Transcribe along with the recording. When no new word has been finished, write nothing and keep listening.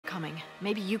coming.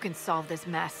 Maybe you can solve this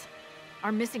mess.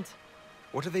 Our missing...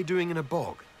 What are they doing in a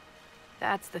bog?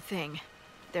 That's the thing.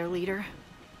 Their leader,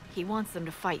 he wants them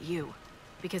to fight you.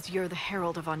 Because you're the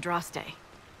Herald of Andraste.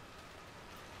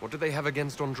 What do they have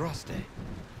against Andraste?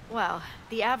 Well,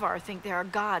 the Avar think there are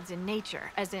gods in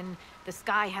nature, as in the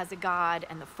sky has a god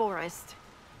and the forest.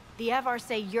 The Avar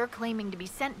say you're claiming to be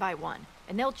sent by one,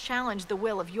 and they'll challenge the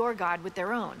will of your god with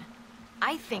their own.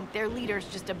 I think their leader's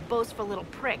just a boastful little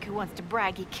prick who wants to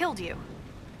brag he killed you.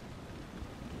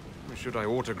 Should I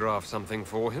autograph something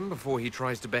for him before he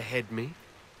tries to behead me?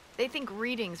 They think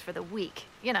readings for the weak.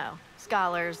 You know,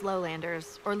 scholars,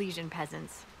 lowlanders, or Legion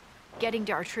peasants. Getting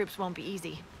to our troops won't be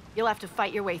easy. You'll have to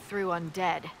fight your way through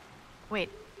undead. Wait,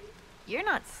 you're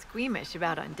not squeamish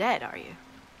about undead, are you?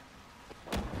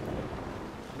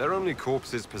 They're only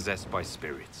corpses possessed by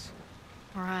spirits.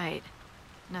 Right.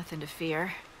 Nothing to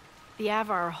fear. The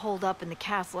Avar are holed up in the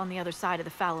castle on the other side of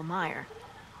the fallow mire.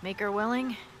 Make her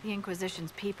willing, the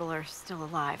Inquisition's people are still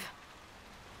alive.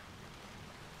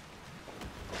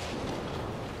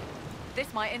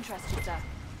 This might interest you, sir.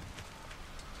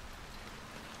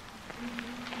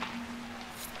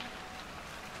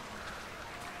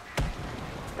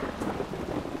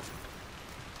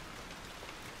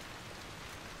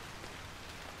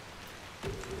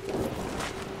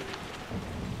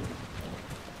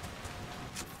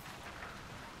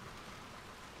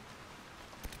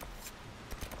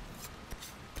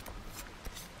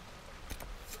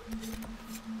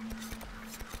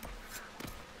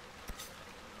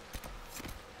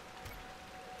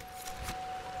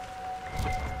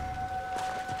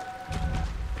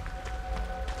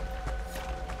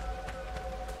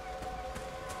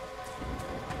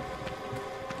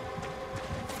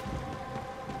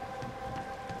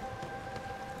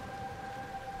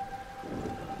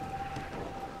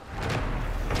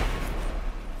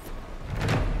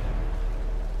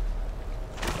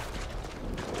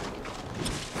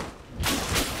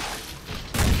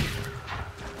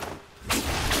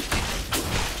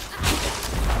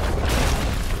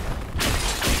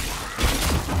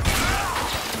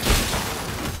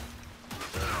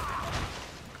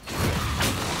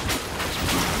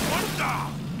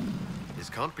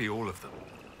 Can't be all of them.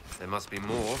 There must be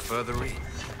more further in.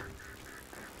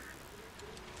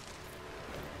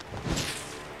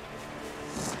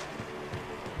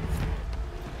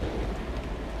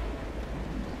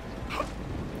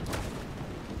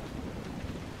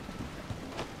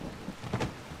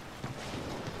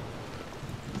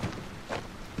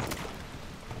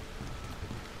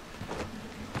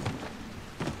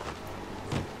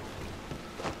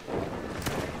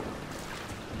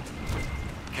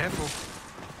 Careful.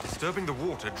 Disturbing the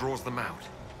water draws them out.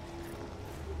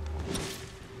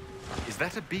 Is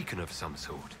that a beacon of some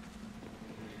sort?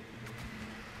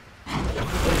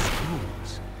 Those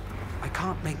runes. I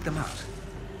can't make them out.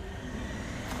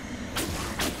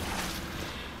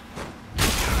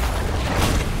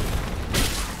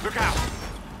 Look out!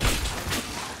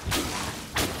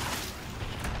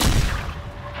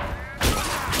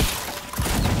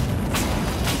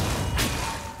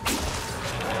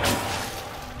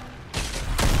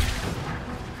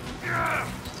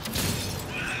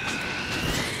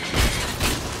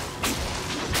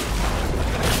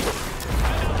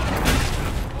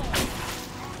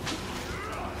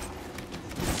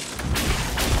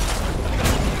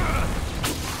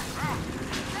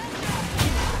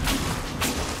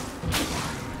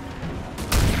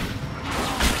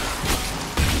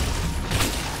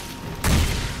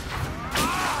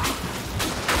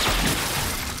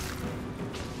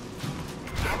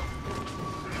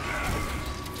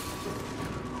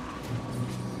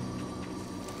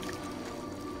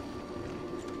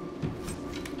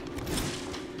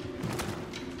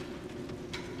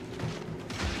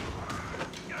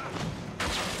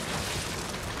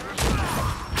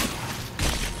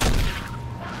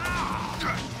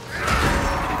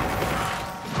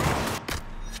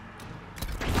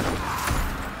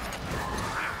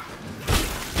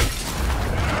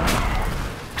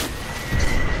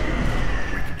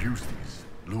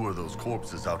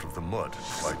 Corpses out of the mud,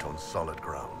 fight on solid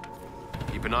ground.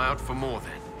 Keep an eye out for more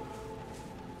then.